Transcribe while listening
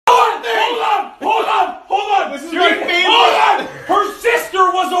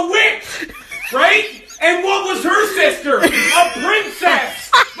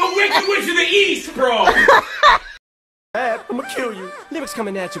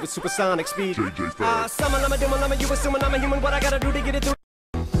coming at you with supersonic speed.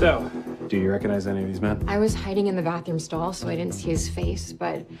 So, do you recognize any of these men? I was hiding in the bathroom stall, so I didn't see his face,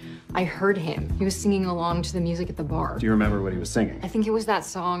 but I heard him. He was singing along to the music at the bar. Do you remember what he was singing? I think it was that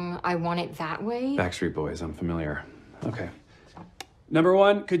song, I Want It That Way. Backstreet Boys, I'm familiar. Okay. Number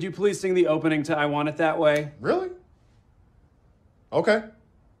one, could you please sing the opening to I Want It That Way? Really? Okay.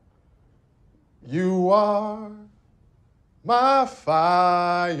 You are my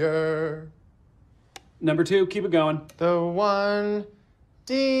fire. Number two, keep it going. The one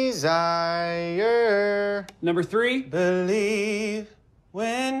desire. Number three. Believe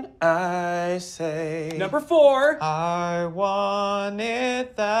when I say. Number four. I want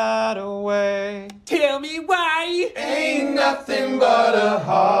it that way. Tell me why. Ain't nothing but a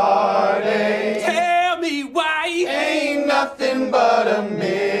heartache. Tell me why. Ain't nothing but a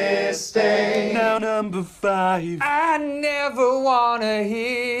mistake. Now number five. I never wanna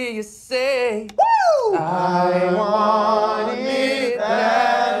hear you say, Woo! I want it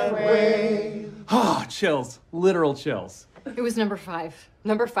that way. Oh, chills. Literal chills. It was number 5.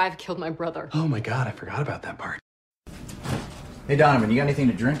 Number 5 killed my brother. Oh my God, I forgot about that part. Hey Donovan, you got anything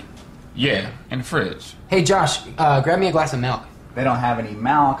to drink? Yeah, in the fridge. hey Josh, grab me a glass of milk. They don't have any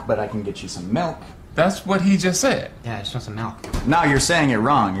milk, but I can get you some milk. That's what he just said. Yeah, I just want some milk. No, you're saying it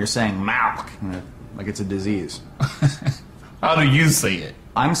wrong. You're saying milk, like it's a disease. How do you say it?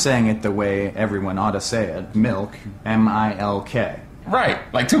 I'm saying it the way everyone ought to say it. Milk, M-I-L-K.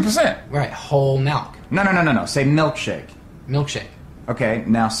 Right, like 2%. Right, whole milk. No. Say milkshake. Milkshake. Okay,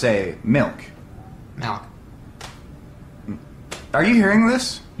 now say milk. Milk. Are you hearing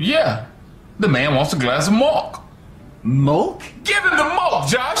this? Yeah, the man wants a glass of milk. Milk? Give him the milk,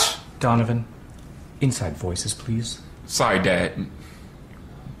 Josh! Donovan, inside voices, please. Sorry, Dad.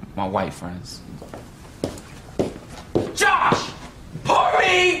 My white friends. Josh! Pour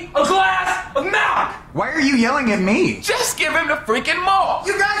me a glass of milk! Why are you yelling at me? Just give him the freaking milk!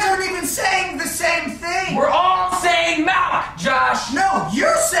 You guys aren't even saying the same thing! We're all saying milk, Josh! No,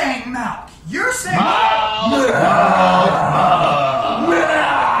 you're saying milk! You're saying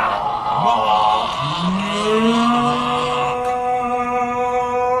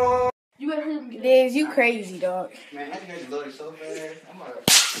Dez, you crazy, dog. Man, that guy's loaded so fast. I'm like...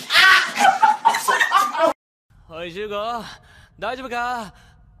 おい、15、大丈夫か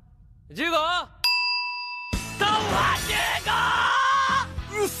 ?15!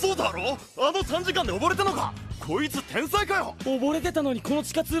 嘘だろあの短時間で溺れたのかこいつ天才かよ溺れてたのにこの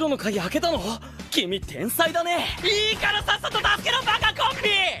地下通路の鍵開けたの君天才だねいいからさっさと助けろバカコン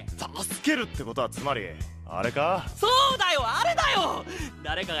ビ助けるってことはつまりあれかそうだよあれだよ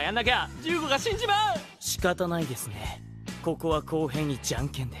誰かがやんなきゃ15が死んじまう仕方ないですねここは公平にじゃん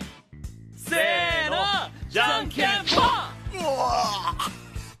けんでせーのじゃんけんぽ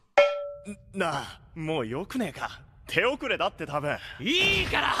んなあもうよくねえか手遅れだって多分いい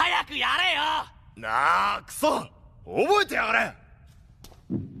から早くやれよなあクソ覚えてやがれ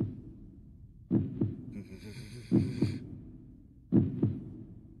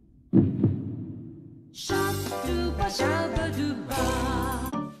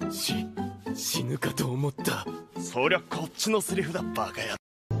死ぬかと思ったそりゃこっちのセリフだバカや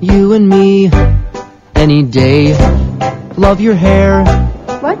You and me, any day. Love your hair.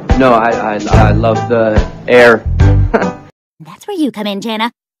 What? No, I love the air. That's where you come in,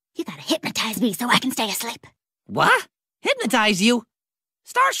 Jana. You gotta hypnotize me so I can stay asleep. What? Hypnotize you?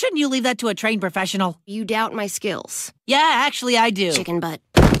 Star, shouldn't you leave that to a trained professional? You doubt my skills. Yeah, actually I do. Chicken butt.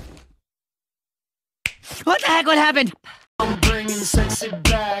 What the heck? What happened? I'm bringing sexy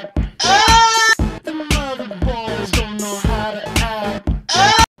back. The mother boys don't know how to act.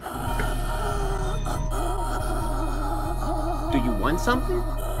 Do you want something?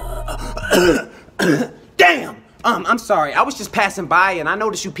 Damn! I'm sorry. I was just passing by and I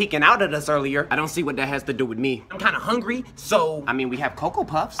noticed you peeking out at us earlier. I don't see what that has to do with me. I'm kind of hungry, so, I mean, we have Cocoa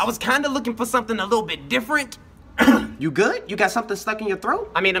Puffs. I was kind of looking for something a little bit different. You good? You got something stuck in your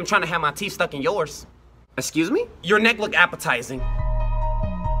throat? I mean, I'm trying to have my teeth stuck in yours. Excuse me? Your neck looked appetizing.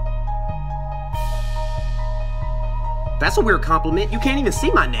 That's a weird compliment. You can't even see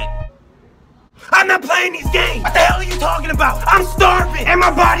my neck. I'm not playing these games! What the hell are you talking about? I'm starving! And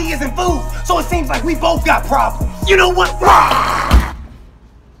my body isn't food! So it seems like we both got problems. You know what?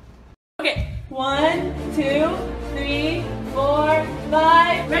 Okay, 1, 2, 3, 4,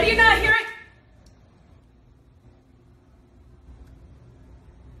 5. Ready or not, hear it?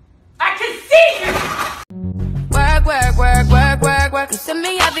 I can see you! Work, work, work, work, work, work. You see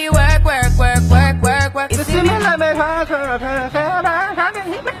me heavy work, work, work, work, work, work. You see me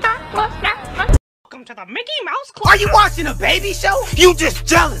Welcome to the Mickey Mouse Club. Are you watching a baby show? You just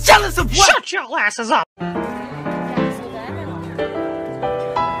jealous. Jealous of what? Shut your asses up.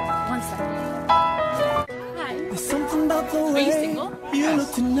 Are you single?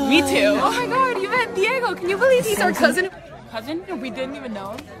 Yes. Me too. Oh my god, you met Diego. Can you believe he's our cousin? Cousin? We didn't even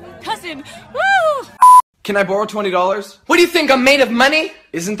know him. Cousin! Woo! Can I borrow $20? What do you think, I'm made of money?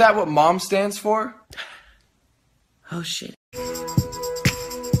 Isn't that what mom stands for? Oh shit.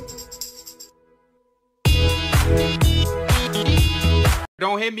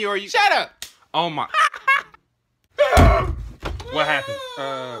 Don't hit me or you— Shut up! Oh my— What happened?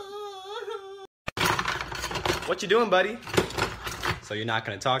 What you doing, buddy? So you're not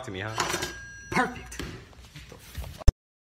gonna talk to me, huh?